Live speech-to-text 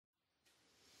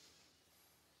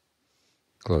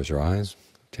close your eyes,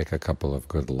 take a couple of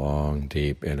good long,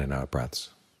 deep in and out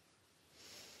breaths.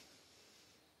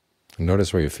 And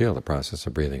notice where you feel the process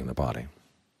of breathing in the body.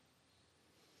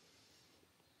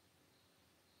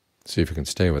 See if you can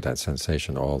stay with that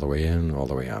sensation all the way in, all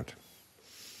the way out.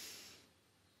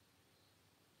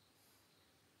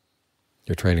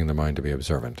 You're training the mind to be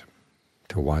observant,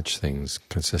 to watch things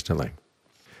consistently,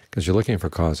 because you're looking for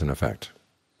cause and effect.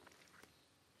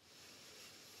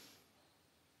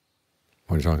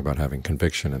 When you talk about having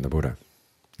conviction in the Buddha,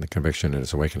 the conviction in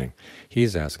his awakening,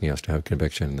 he's asking us to have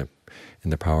conviction in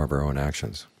the power of our own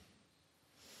actions,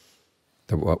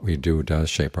 that what we do does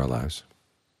shape our lives.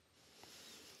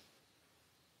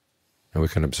 And we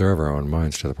can observe our own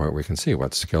minds to the point where we can see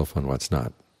what's skillful and what's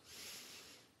not.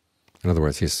 In other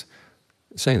words, he's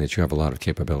saying that you have a lot of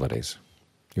capabilities,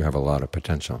 you have a lot of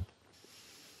potential,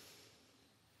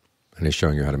 and he's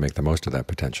showing you how to make the most of that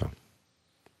potential.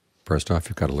 First off,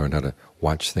 you've got to learn how to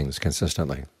watch things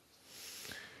consistently.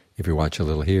 If you watch a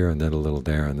little here and then a little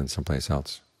there and then someplace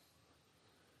else,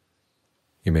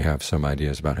 you may have some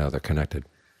ideas about how they're connected.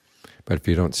 But if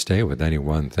you don't stay with any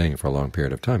one thing for a long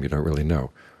period of time, you don't really know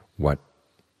what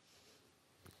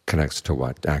connects to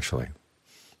what, actually.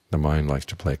 The mind likes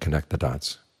to play connect the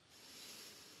dots.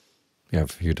 You have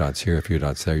a few dots here, a few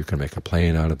dots there. You can make a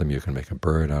plane out of them. You can make a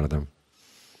bird out of them.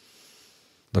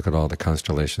 Look at all the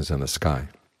constellations in the sky.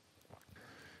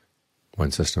 One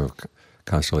system of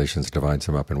constellations divides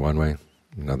them up in one way,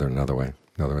 another way.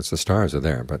 In other words, the stars are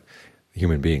there, but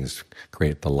human beings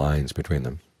create the lines between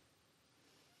them.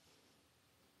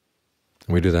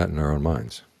 And we do that in our own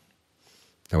minds.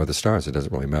 Now with the stars, it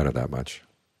doesn't really matter that much.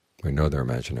 We know they're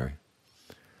imaginary.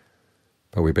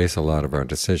 But we base a lot of our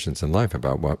decisions in life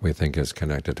about what we think is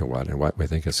connected to what and what we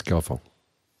think is skillful.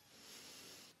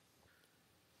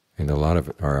 And a lot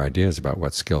of our ideas about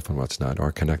what's skillful and what's not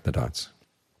are connect the dots.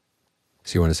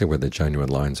 So you want to see where the genuine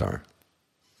lines are.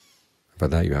 For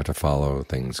that you have to follow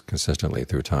things consistently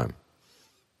through time.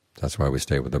 That's why we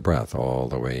stay with the breath all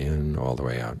the way in, all the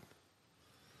way out.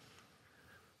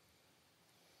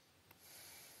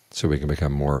 So we can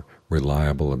become more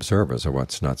reliable observers of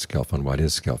what's not skillful and what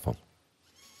is skillful.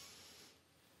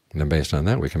 And then based on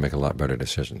that we can make a lot better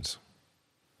decisions.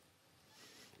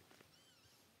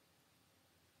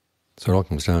 So it all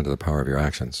comes down to the power of your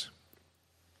actions.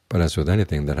 But as with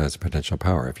anything that has potential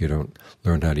power, if you don't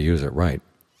learn how to use it right,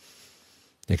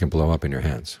 it can blow up in your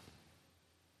hands.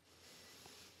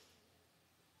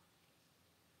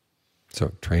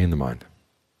 So train the mind.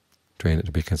 Train it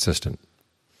to be consistent.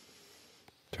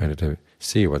 Train it to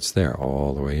see what's there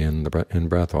all the way in the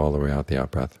in-breath, all the way out the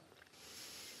out-breath.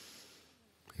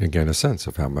 You get a sense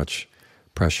of how much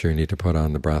pressure you need to put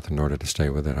on the breath in order to stay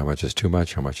with it, how much is too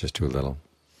much, how much is too little.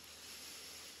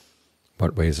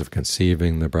 What ways of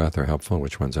conceiving the breath are helpful,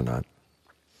 which ones are not.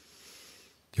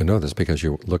 You know this because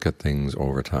you look at things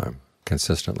over time,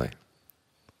 consistently,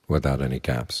 without any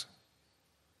gaps.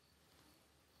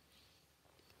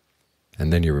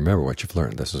 And then you remember what you've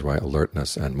learned. This is why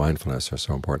alertness and mindfulness are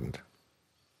so important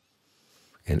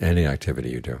in any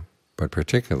activity you do, but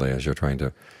particularly as you're trying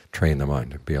to train the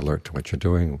mind. Be alert to what you're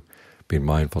doing, be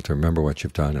mindful to remember what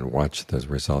you've done, and watch the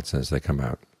results as they come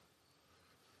out.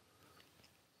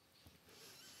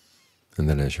 And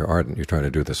then as you're ardent, you try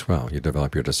to do this well. You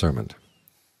develop your discernment.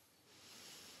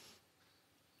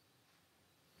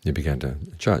 You begin to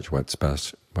judge what's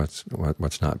best,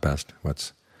 what's not best,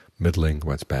 what's middling,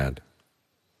 what's bad.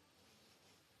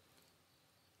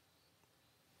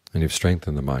 And you've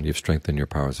strengthened the mind. You've strengthened your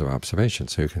powers of observation,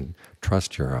 so you can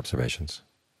trust your observations.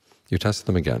 You test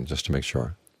them again just to make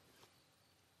sure.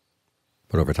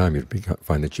 But over time you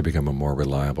find that you become a more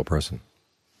reliable person.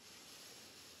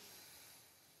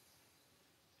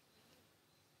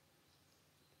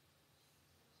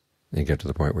 You get to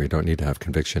the point where you don't need to have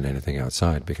conviction in anything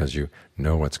outside because you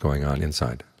know what's going on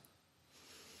inside,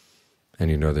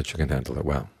 and you know that you can handle it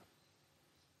well.